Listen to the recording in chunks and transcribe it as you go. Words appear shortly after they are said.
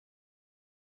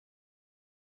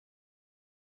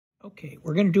Okay,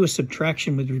 we're going to do a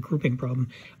subtraction with regrouping problem.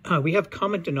 We have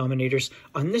common denominators.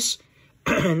 On this,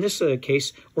 in this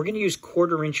case, we're going to use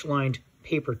 1/4 inch lined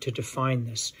paper to define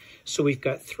this. So we've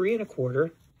got 3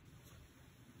 1/4,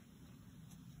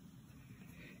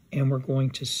 and we're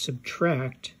going to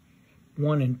subtract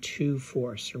 1 2/4,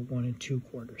 or 1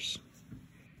 2/4.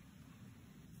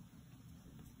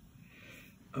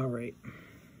 All right.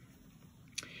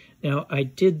 Now, I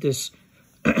did this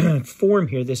form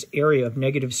here, this area of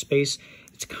negative space.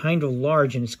 It's kind of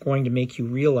large, and it's going to make you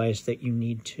realize that you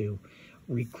need to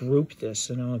regroup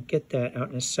this, and I'll get that out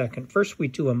in a second. First, we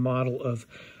do a model of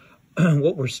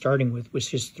what we're starting with,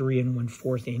 which is 3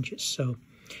 1/4 inches. So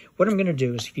what I'm going to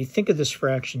do is, if you think of this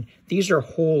fraction, these are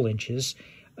whole inches.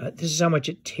 This is how much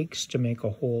it takes to make a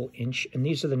whole inch, and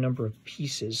these are the number of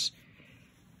pieces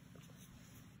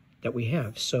that we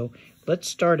have. So let's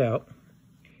start out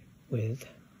with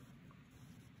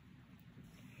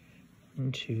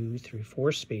 1 2 3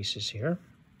 4 spaces here.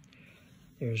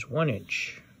 There's 1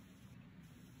 inch,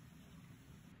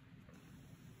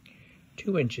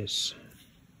 2 inches,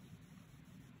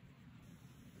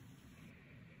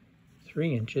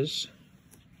 3 inches,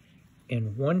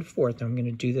 and 1/4. I'm going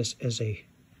to do this as a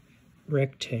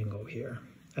rectangle here.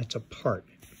 That's a part,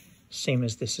 same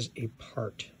as this is a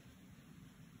part.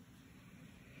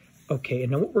 Okay,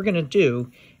 and now what we're going to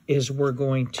do is we're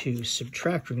going to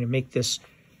subtract. We're going to make this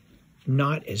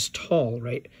not as tall,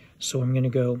 right? So I'm going to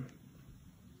go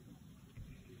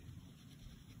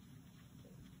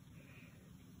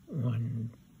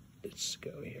let's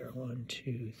go here, 1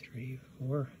 2 3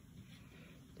 4.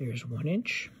 There's 1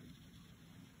 inch,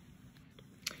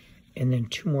 and then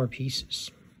 2 more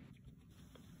pieces.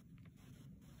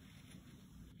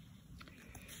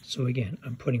 So again,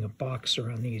 I'm putting a box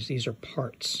around these. These are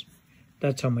parts.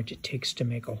 That's how much it takes to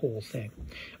make a whole thing.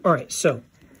 All right, so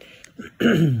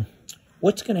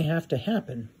what's going to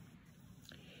happen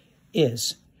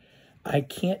is I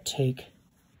can't take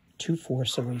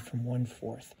 2/4 away from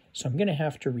 1/4. So I'm going to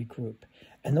have to regroup.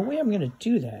 And the way I'm going to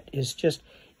do that is just,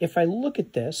 if I look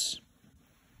at this,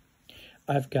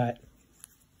 I've got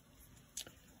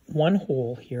 1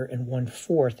 whole here and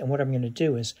 1/4. And what I'm going to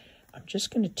do is I'm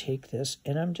just going to take this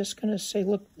and I'm just going to say,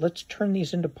 look, let's turn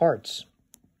these into parts.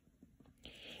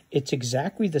 It's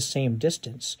exactly the same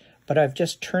distance, but I've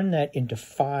just turned that into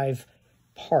 5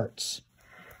 parts,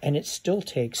 and it still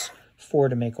takes 4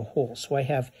 to make a whole. So I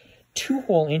have 2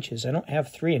 whole inches. I don't have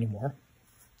 3 anymore.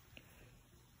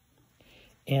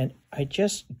 And I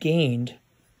just gained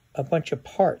a bunch of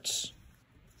parts.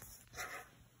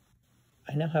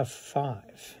 I now have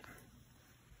 5.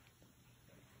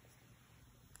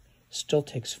 Still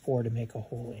takes 4 to make a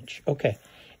whole inch. Okay,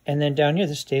 and then down here,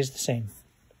 this stays the same.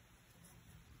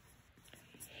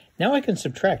 Now I can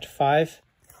subtract 5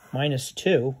 minus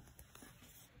 2.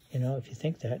 You know, if you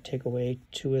think that, take away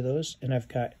 2 of those, and I've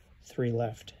got 3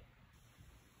 left.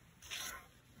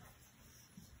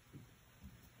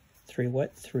 3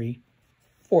 what? 3/4,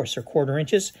 or 1/4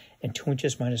 inches, and 2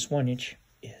 inches minus 1 inch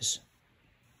is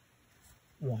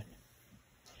 1.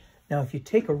 Now, if you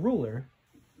take a ruler,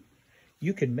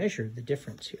 you can measure the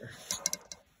difference here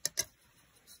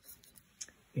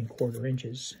in 1/4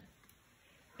 inches,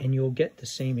 and you'll get the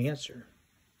same answer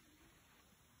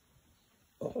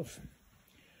of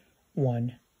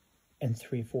 1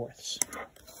 3/4.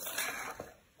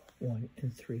 1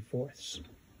 3/4.